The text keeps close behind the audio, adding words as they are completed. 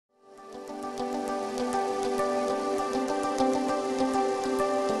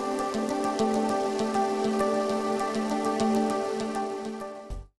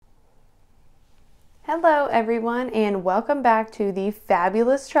Hello everyone and welcome back to the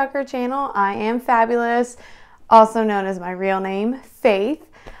Fabulous Trucker channel. I am Fabulous, also known as my real name, Faith.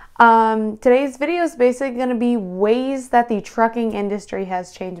 Today's video is basically going to be ways that the trucking industry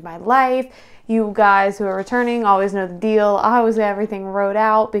has changed my life. You guys who are returning always know the deal. I always get everything wrote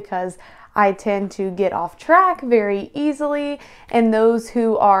out because I tend to get off track very easily. And those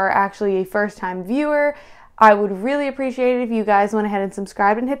who are actually a first-time viewer, I would really appreciate it if you guys went ahead and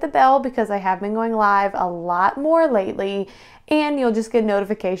subscribed and hit the bell because I have been going live a lot more lately, and you'll just get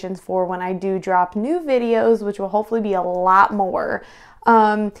notifications for when I do drop new videos, which will hopefully be a lot more.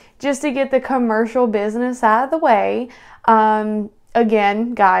 Just to get the commercial business out of the way.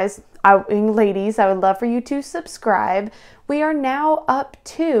 Again, guys, and ladies, I would love for you to subscribe. We are now up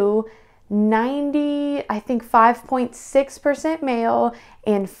to 5.6% male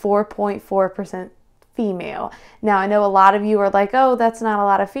and 4.4% female. Now, I know a lot of you are like, oh, that's not a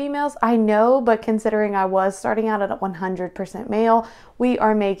lot of females. I know, but considering I was starting out at 100% male, we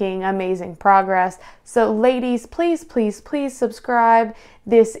are making amazing progress. So ladies, please, please, please subscribe.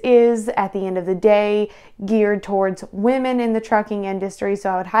 This is, at the end of the day, geared towards women in the trucking industry. So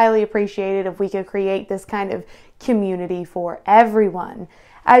I would highly appreciate it if we could create this kind of community for everyone.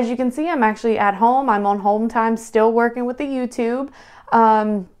 As you can see, I'm actually at home. I'm on home time, still working with the YouTube.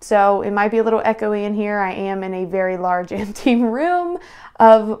 So it might be a little echoey in here. I am in a very large empty room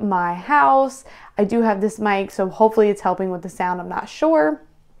of my house. I do have this mic, so hopefully it's helping with the sound. I'm not sure.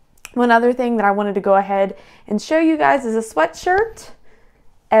 One other thing that I wanted to go ahead and show you guys is a sweatshirt.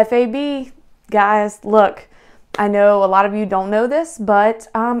 FAB, guys, look. I know a lot of you don't know this, but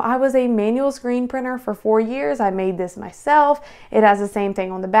I was a manual screen printer for 4 years. I made this myself. It has the same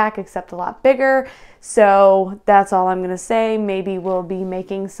thing on the back, except a lot bigger. So that's all I'm going to say. Maybe we'll be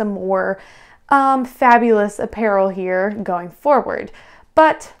making some more fabulous apparel here going forward.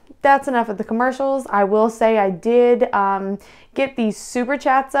 But that's enough of the commercials. I will say I did get these super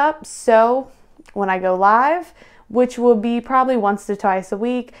chats up. So when I go live, which will be probably once to twice a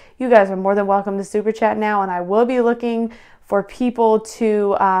week, you guys are more than welcome to super chat now, and I will be looking for people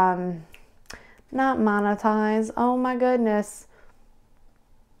to not monetize. Oh my goodness.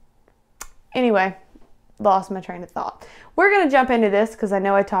 Anyway, lost my train of thought. We're going to jump into this because I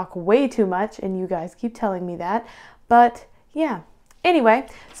know I talk way too much and you guys keep telling me that. But yeah. Anyway,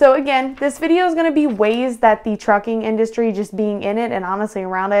 so again, this video is going to be ways that the trucking industry, just being in it and honestly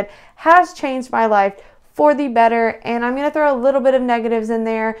around it, has changed my life for the better. And I'm going to throw a little bit of negatives in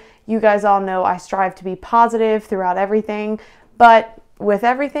there. You guys all know I strive to be positive throughout everything, but with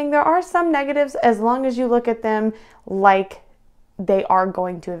everything there are some negatives as long as you look at them like they are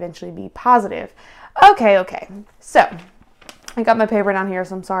going to eventually be positive. Okay, so I got my paper down here,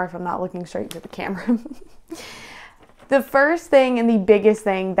 so I'm sorry if I'm not looking straight into the camera. The first thing and the biggest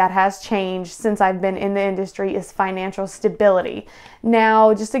thing that has changed since I've been in the industry is financial stability.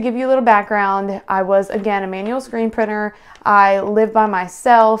 Now, just to give you a little background, I was, again, a manual screen printer. I lived by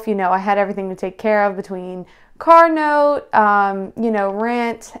myself. You know, I had everything to take care of between car note,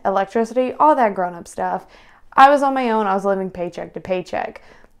 rent, electricity, all that grown-up stuff. I was on my own. I was living paycheck to paycheck.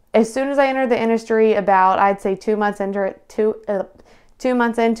 As soon as I entered the industry, about, I'd say 2 months into it, 2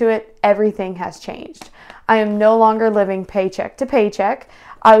 months into it, everything has changed. I am no longer living paycheck to paycheck.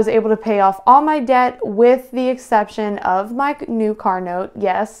 I was able to pay off all my debt with the exception of my new car note.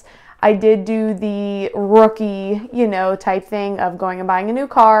 Yes, I did do the rookie, type thing of going and buying a new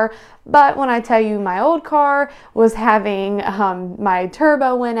car. But when I tell you my old car was having, my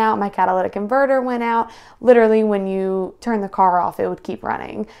turbo went out, my catalytic converter went out. Literally when you turn the car off, it would keep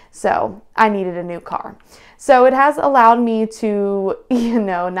running. So I needed a new car. So it has allowed me to,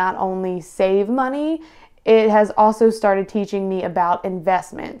 not only save money, it has also started teaching me about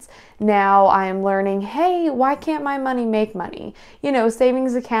investments. Now I am learning, hey, why can't my money make money?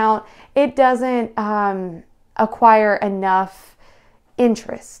 Savings account, it doesn't acquire enough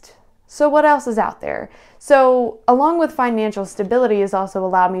interest. So what else is out there? So along with financial stability has also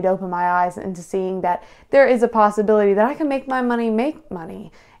allowed me to open my eyes into seeing that there is a possibility that I can make my money make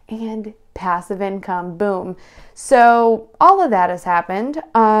money. And passive income, boom. So all of that has happened.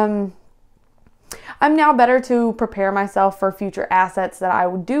 I'm now better to prepare myself for future assets that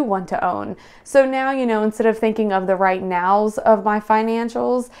I do want to own. So now, instead of thinking of the right nows of my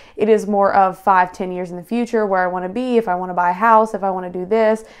financials, it is more of 5-10 years in the future where I want to be, if I want to buy a house, if I want to do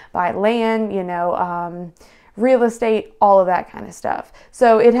this, buy land, real estate, all of that kind of stuff.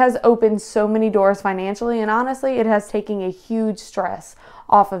 So it has opened so many doors financially, and honestly, it has taken a huge stress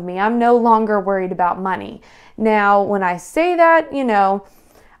off of me. I'm no longer worried about money. Now, when I say that,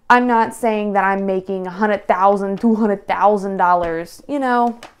 I'm not saying that I'm making $100,000, $200,000,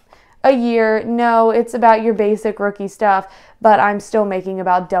 a year. No, it's about your basic rookie stuff, but I'm still making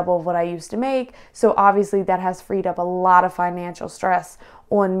about double what I used to make. So obviously that has freed up a lot of financial stress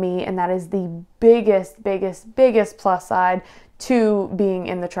on me, and that is the biggest plus side to being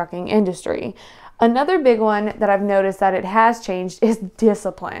in the trucking industry. Another big one that I've noticed that it has changed is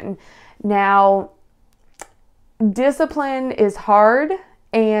discipline. Now, discipline is hard,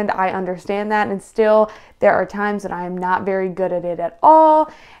 and I understand that, and still there are times that I am not very good at it at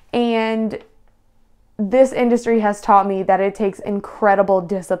all. And this industry has taught me that it takes incredible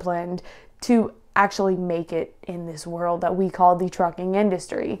discipline to actually make it in this world that we call the trucking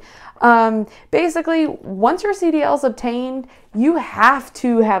industry. Basically, once your CDL is obtained, you have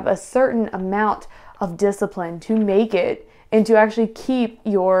to have a certain amount of discipline to make it and to actually keep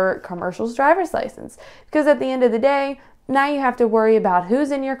your commercial driver's license. Because at the end of the day, now you have to worry about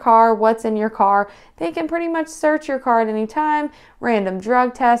who's in your car, what's in your car. They can pretty much search your car at any time, random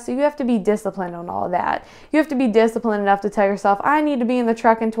drug tests. So you have to be disciplined on all of that. You have to be disciplined enough to tell yourself, I need to be in the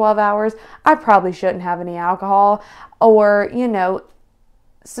truck in 12 hours. I probably shouldn't have any alcohol. Or, you know,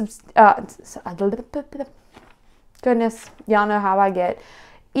 goodness, y'all know how I get.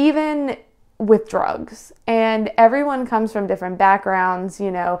 Even with drugs, and everyone comes from different backgrounds, you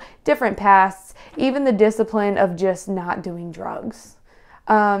know, different pasts, even the discipline of just not doing drugs.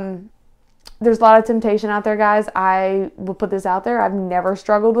 There's a lot of temptation out there, guys. I will put this out there. I've never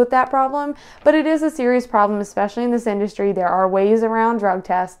struggled with that problem, but it is a serious problem, especially in this industry. There are ways around drug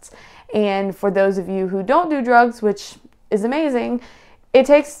tests, and for those of you who don't do drugs, which is amazing, it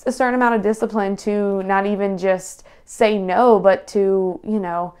takes a certain amount of discipline to not even just say no, but to, you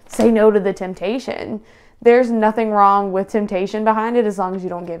know, say no to the temptation. There's nothing wrong with temptation behind it as long as you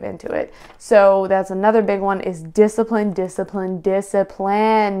don't give into it. So that's another big one, is discipline.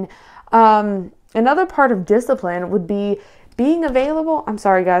 Another part of discipline would be being available. I'm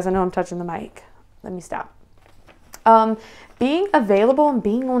sorry, guys. I know I'm touching the mic. Let me stop. Being available and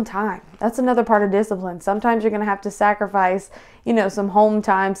being on time. That's another part of discipline. Sometimes you're going to have to sacrifice, you know, some home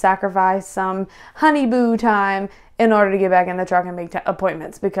time, sacrifice some honeyboo time in order to get back in the truck and make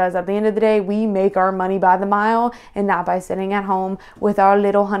appointments. Because at the end of the day, we make our money by the mile and not by sitting at home with our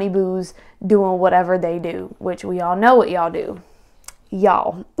little honeyboos doing whatever they do, which we all know what y'all do.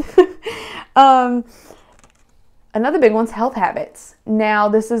 Y'all. Another big one's health habits. Now,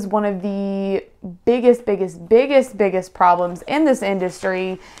 this is one of the biggest problems in this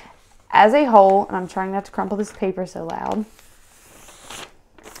industry as a whole. And I'm trying not to crumple this paper so loud.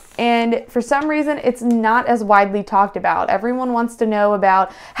 And for some reason, it's not as widely talked about. Everyone wants to know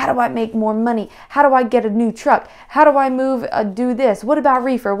about, how do I make more money? How do I get a new truck? How do I move, do this? What about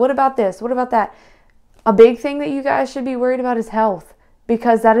reefer? What about this? What about that? A big thing that you guys should be worried about is health,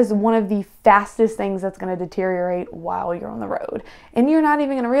 because that is one of the fastest things that's going to deteriorate while you're on the road. And you're not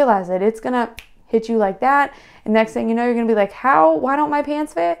even going to realize it. It's going to hit you like that. And next thing you know, you're going to be like, why don't my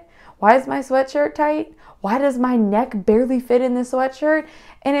pants fit? Why is my sweatshirt tight? Why does my neck barely fit in this sweatshirt?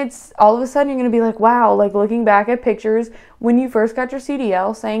 And it's all of a sudden you're going to be like, wow, like looking back at pictures when you first got your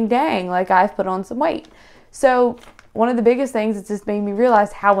CDL saying, dang, like I've put on some weight. So one of the biggest things, it's just made me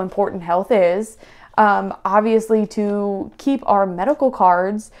realize how important health is. Obviously, to keep our medical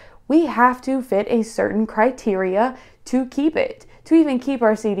cards, we have to fit a certain criteria to keep it, to even keep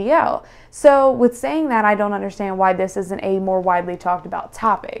our CDL. So with saying that, I don't understand why this isn't a more widely talked about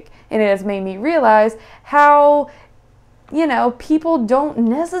topic. And it has made me realize how, you know, people don't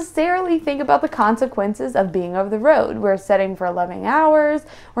necessarily think about the consequences of being over the road. We're sitting for 11 hours,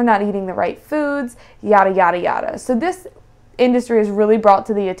 we're not eating the right foods, yada, yada, yada. So this industry has really brought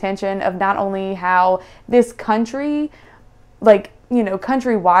to the attention of not only how this country, like, you know,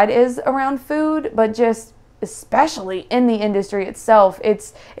 countrywide is around food, but just especially in the industry itself.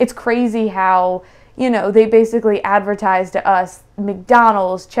 It's crazy how, you know, they basically advertise to us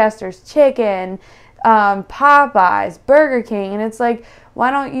McDonald's, Chester's Chicken, Popeyes, Burger King, and it's like, why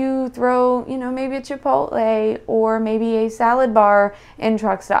don't you throw, you know, maybe a Chipotle or maybe a salad bar in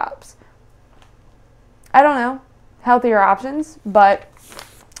truck stops? I don't know. Healthier options, but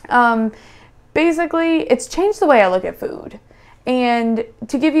basically it's changed the way I look at food. And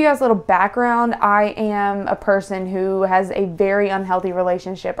to give you guys a little background, I am a person who has a very unhealthy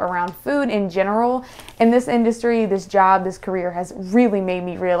relationship around food in general. And this industry, this job, this career has really made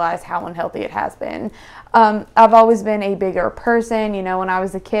me realize how unhealthy it has been. I've always been a bigger person. You know, when I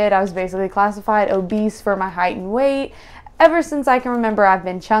was a kid, I was basically classified obese for my height and weight. Ever since I can remember, I've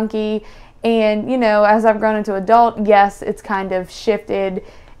been chunky. And, you know, as I've grown into adult, yes, it's kind of shifted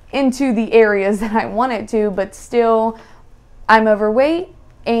into the areas that I want it to, but still, I'm overweight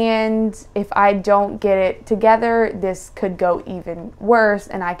And if I don't get it together, this could go even worse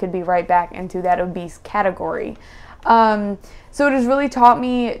and I could be right back into that obese category. So it has really taught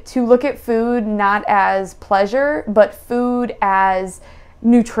me to look at food not as pleasure, but food as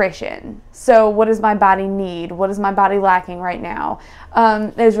nutrition. So what does my body need? What is my body lacking right now?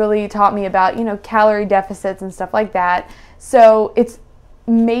 It has really taught me about, you know, calorie deficits and stuff like that. So it's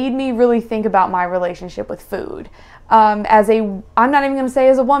made me really think about my relationship with food. I'm not even going to say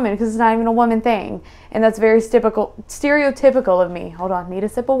as a woman, because it's not even a woman thing. And that's very stereotypical of me. Hold on, need a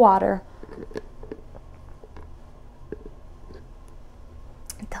sip of water.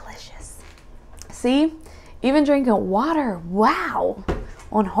 Delicious. See, even drinking water, wow,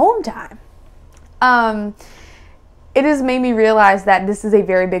 on home time. It has made me realize that this is a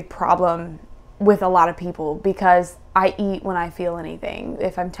very big problem with a lot of people, because I eat when I feel anything.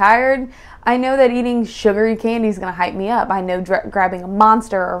 If I'm tired, I know that eating sugary candy is going to hype me up. I know grabbing a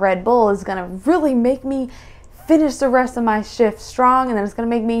Monster or a Red Bull is going to really make me finish the rest of my shift strong, and then it's going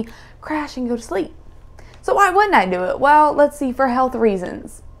to make me crash and go to sleep. So why wouldn't I do it? Well, let's see, for health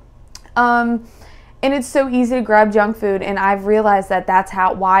reasons. And it's so easy to grab junk food, and I've realized that that's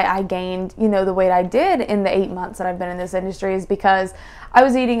why I gained, you know, the weight I did in the 8 months that I've been in this industry, is because I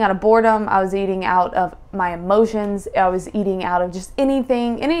was eating out of boredom, I was eating out of my emotions, I was eating out of just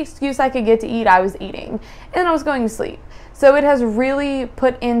anything, any excuse I could get to eat, I was eating, and then I was going to sleep. So it has really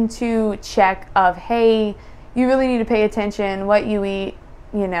put into check of, hey, you really need to pay attention what you eat,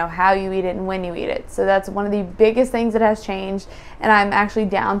 you know, how you eat it and when you eat it. So that's one of the biggest things that has changed, and I'm actually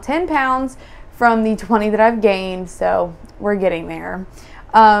down 10 pounds from the 20 that I've gained, so we're getting there.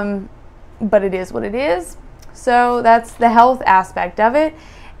 But it is what it is. So that's the health aspect of it.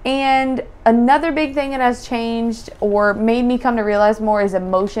 And another big thing that has changed or made me come to realize more is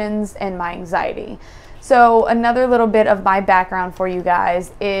emotions and my anxiety. So another little bit of my background for you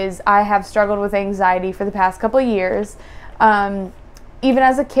guys is I have struggled with anxiety for the past couple of years. Even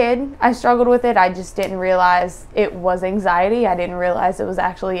as a kid, I struggled with it. I just didn't realize it was anxiety. I didn't realize it was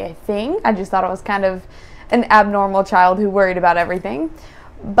actually a thing. I just thought I was kind of an abnormal child who worried about everything.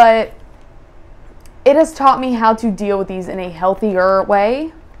 But it has taught me how to deal with these in a healthier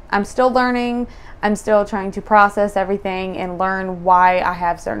way. I'm still learning. I'm still trying to process everything and learn why I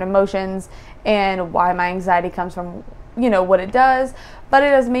have certain emotions and why my anxiety comes from, you know, what it does. But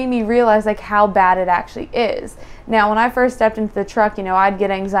it has made me realize like how bad it actually is. Now, when I first stepped into the truck, you know, I'd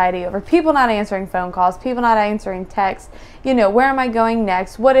get anxiety over people not answering phone calls, people not answering texts, you know, where am I going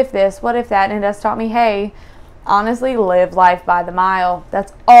next? What if this? What if that? And it has taught me, hey, honestly, live life by the mile.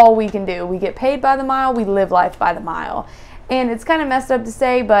 That's all we can do. We get paid by the mile. We live life by the mile. And it's kind of messed up to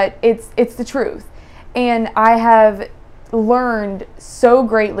say, but it's the truth. And I have learned so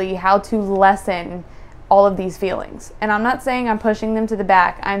greatly how to lessen all of these feelings. And I'm not saying I'm pushing them to the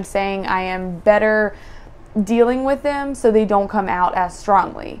back. I'm saying I am better dealing with them so they don't come out as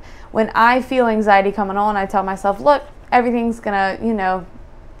strongly. When I feel anxiety coming on, I tell myself, look, everything's gonna, you know,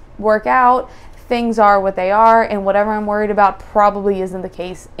 work out. Things are what they are, and whatever I'm worried about probably isn't the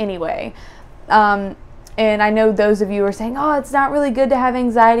case anyway. And I know those of you are saying, oh, it's not really good to have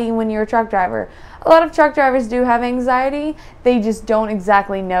anxiety when you're a truck driver. A lot of truck drivers do have anxiety. They just don't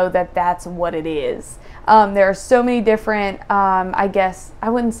exactly know that that's what it is. There are so many different, I guess, I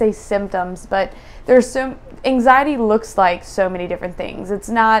wouldn't say symptoms, but anxiety looks like so many different things. It's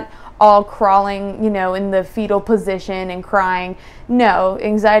not all crawling, you know, in the fetal position and crying. No,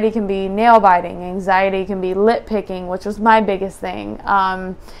 anxiety can be nail biting. Anxiety can be lip picking, which was my biggest thing,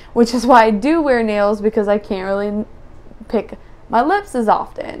 which is why I do wear nails, because I can't really pick my lips as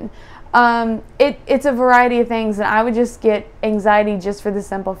often. It's a variety of things, and I would just get anxiety just for the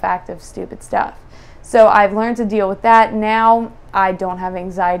simple fact of stupid stuff. So I've learned to deal with that. Now I don't have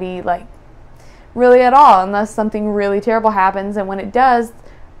anxiety like really at all, unless something really terrible happens, and when it does,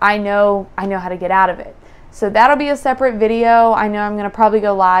 I know how to get out of it. So that'll be a separate video. I know I'm going to probably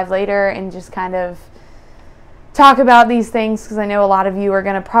go live later and just kind of talk about these things, because I know a lot of you are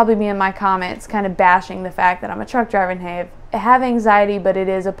going to probably be in my comments kind of bashing the fact that I'm a truck driver and have anxiety, but it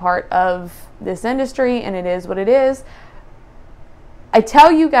is a part of this industry and it is what it is. I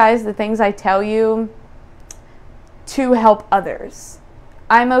tell you guys the things I tell you to help others.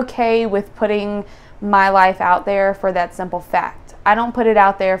 I'm okay with putting my life out there for that simple fact. I don't put it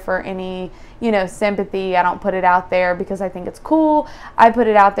out there for any, you know, sympathy. I don't put it out there because I think it's cool. I put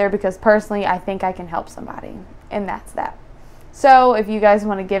it out there because personally I think I can help somebody, and that's that. So if you guys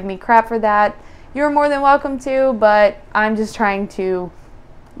want to give me crap for that, you're more than welcome to, but I'm just trying to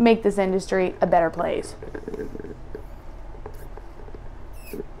make this industry a better place.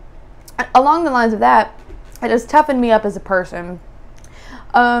 Along the lines of that, it has toughened me up as a person.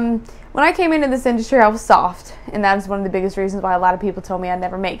 When I came into this industry, I was soft, and that is one of the biggest reasons why a lot of people told me I'd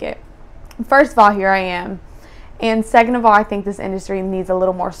never make it. First of all, here I am. And second of all, I think this industry needs a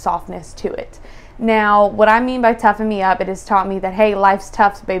little more softness to it. Now, what I mean by toughen me up, it has taught me that, hey, life's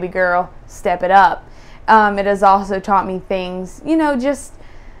tough, baby girl, step it up. It has also taught me things, you know, just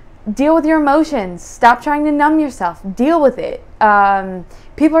deal with your emotions. Stop trying to numb yourself. Deal with it.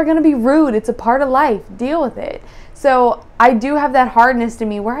 People are going to be rude. It's a part of life. Deal with it. So I do have that hardness to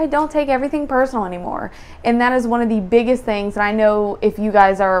me where I don't take everything personal anymore. And that is one of the biggest things. And I know if you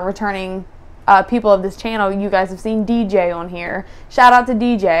guys are returning people of this channel, you guys have seen DJ on here. Shout out to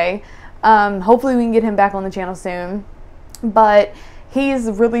DJ. Hopefully we can get him back on the channel soon. But he's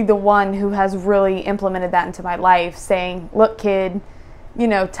really the one who has really implemented that into my life, saying, look, kid, you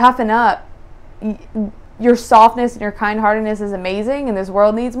know, toughen up. Your softness and your kind-heartedness is amazing, and this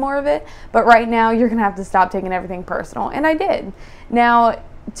world needs more of it. But right now, you're going to have to stop taking everything personal. And I did. Now,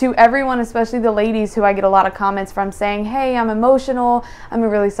 to everyone, especially the ladies who I get a lot of comments from saying, hey, I'm emotional, I'm a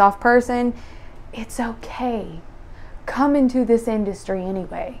really soft person, it's okay. Come into this industry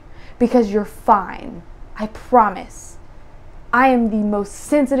anyway, because you're fine. I promise. I am the most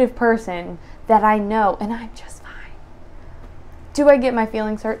sensitive person that I know, and I'm just fine. Do I get my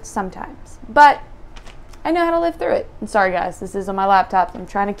feelings hurt? Sometimes. But I know how to live through it. I'm sorry, guys. This is on my laptop. I'm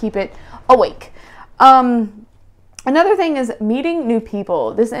trying to keep it awake. Another thing is meeting new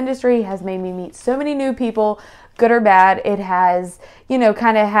people. This industry has made me meet so many new people, good or bad. It has, you know,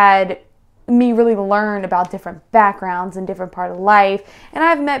 kind of had me really learn about different backgrounds and different part of life. And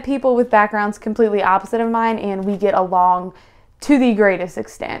I've met people with backgrounds completely opposite of mine, and we get along to the greatest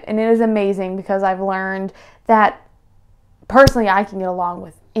extent. And it is amazing because I've learned that personally I can get along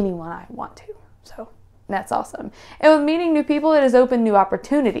with anyone I want to. So that's awesome. And with meeting new people, it has opened new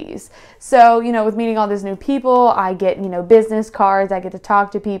opportunities. So, you know, with meeting all these new people, I get, you know, business cards, I get to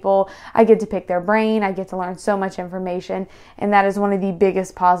talk to people, I get to pick their brain, I get to learn so much information, and that is one of the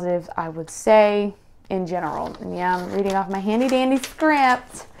biggest positives I would say in general. And yeah, I'm reading off my handy dandy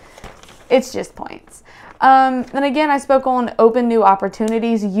script. It's just points. And again, I spoke on open new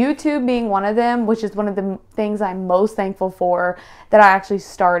opportunities, YouTube being one of them, which is one of the things I'm most thankful for that I actually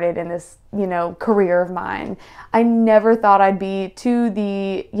started in this, you know, career of mine. I never thought I'd be to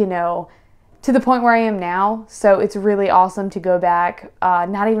the, you know, to the point where I am now. So it's really awesome to go back,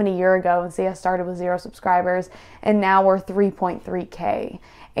 not even a year ago, and see I started with 0 subscribers, and now we're 3.3K.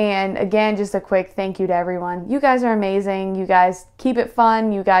 And again, just a quick thank you to everyone. You guys are amazing. You guys keep it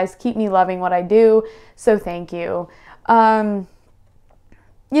fun. You guys keep me loving what I do. So thank you. You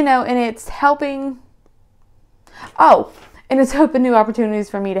know, and it's helping. Oh, and it's opened new opportunities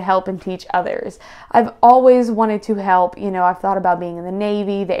for me to help and teach others. I've always wanted to help. You know, I've thought about being in the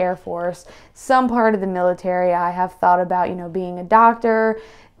Navy, the Air Force, some part of the military. I have thought about, you know, being a doctor,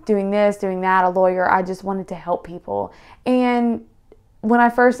 doing this, doing that, a lawyer. I just wanted to help people. And when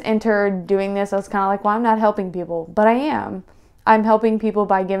I first entered doing this, I was kind of like, well, I'm not helping people, but I am. I'm helping people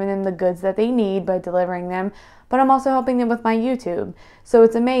by giving them the goods that they need, by delivering them, but I'm also helping them with my YouTube. So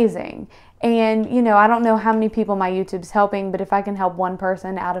it's amazing. And, you know, I don't know how many people my YouTube's helping, but if I can help one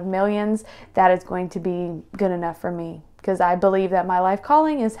person out of millions, that is going to be good enough for me, because I believe that my life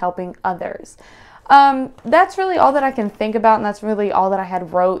calling is helping others. That's really all that I can think about, and that's really all that I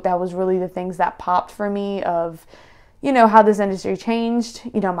had wrote. That was really the things that popped for me of, you know, how this industry changed,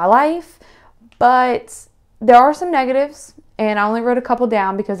 you know, my life. But there are some negatives, and I only wrote a couple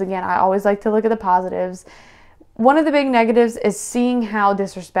down because, again, I always like to look at the positives. One of the big negatives is seeing how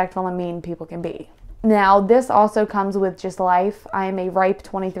disrespectful and mean people can be. Now, this also comes with just life. I am a ripe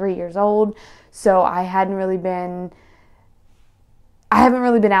 23 years old, so I haven't really been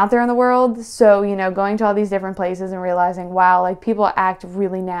out there in the world. So, you know, going to all these different places and realizing, wow, like, people act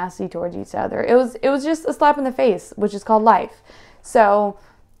really nasty towards each other. It was just a slap in the face, which is called life. So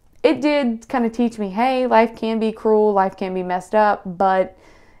it did kind of teach me, hey, life can be cruel, life can be messed up, but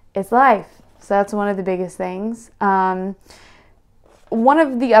it's life. So that's one of the biggest things. One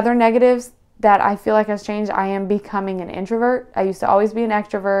of the other negatives that I feel like has changed, I am becoming an introvert. I used to always be an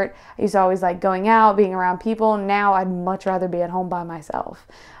extrovert. I used to always like going out, being around people. Now I'd much rather be at home by myself.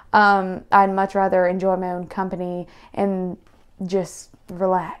 I'd much rather enjoy my own company and just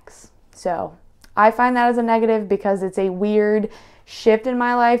relax. So I find that as a negative because it's a weird shift in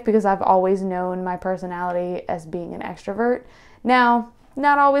my life, because I've always known my personality as being an extrovert. Now,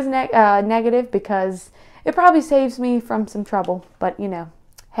 not always negative, because it probably saves me from some trouble, but you know,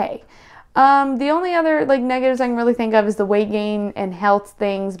 hey. The only other like negatives I can really think of is the weight gain and health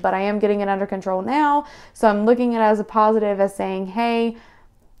things, but I am getting it under control now. So I'm looking at it as a positive, as saying, hey,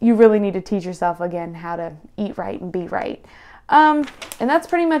 you really need to teach yourself again how to eat right and be right. And that's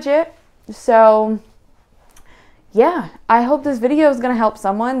pretty much it. So yeah, I hope this video is going to help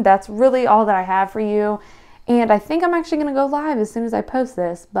someone. That's really all that I have for you. And I think I'm actually going to go live as soon as I post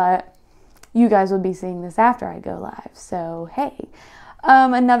this, but you guys will be seeing this after I go live. So, hey.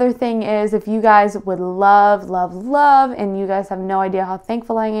 Another thing is, if you guys would love, and you guys have no idea how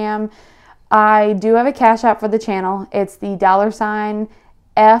thankful I am, I do have a Cash App for the channel. It's the $FABOURNE.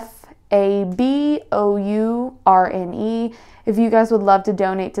 If you guys would love to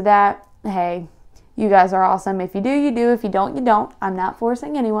donate to that, hey, you guys are awesome. If you do, you do. If you don't, you don't. I'm not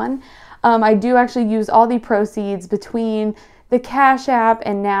forcing anyone. I do actually use all the proceeds between the Cash App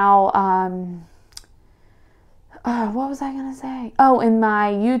and now, what was I going to say? Oh, and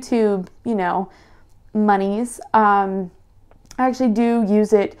my YouTube, monies. I actually do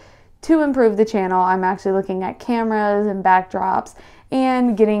use it to improve the channel. I'm actually looking at cameras and backdrops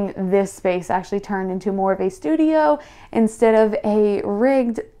and getting this space actually turned into more of a studio instead of a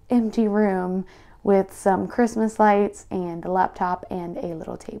rigged empty room with some Christmas lights and a laptop and a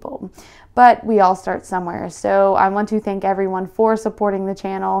little table. But we all start somewhere. So I want to thank everyone for supporting the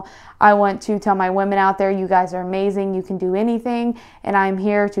channel. I want to tell my women out there, you guys are amazing. You can do anything. And I'm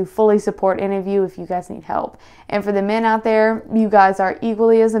here to fully support any of you if you guys need help. And for the men out there, you guys are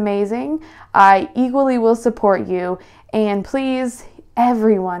equally as amazing. I equally will support you. And please,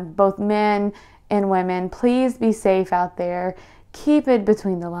 everyone, both men and women, please be safe out there. Keep it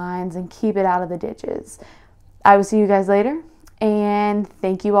between the lines and keep it out of the ditches. I will see you guys later. And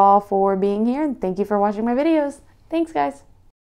thank you all for being here. And thank you for watching my videos. Thanks, guys.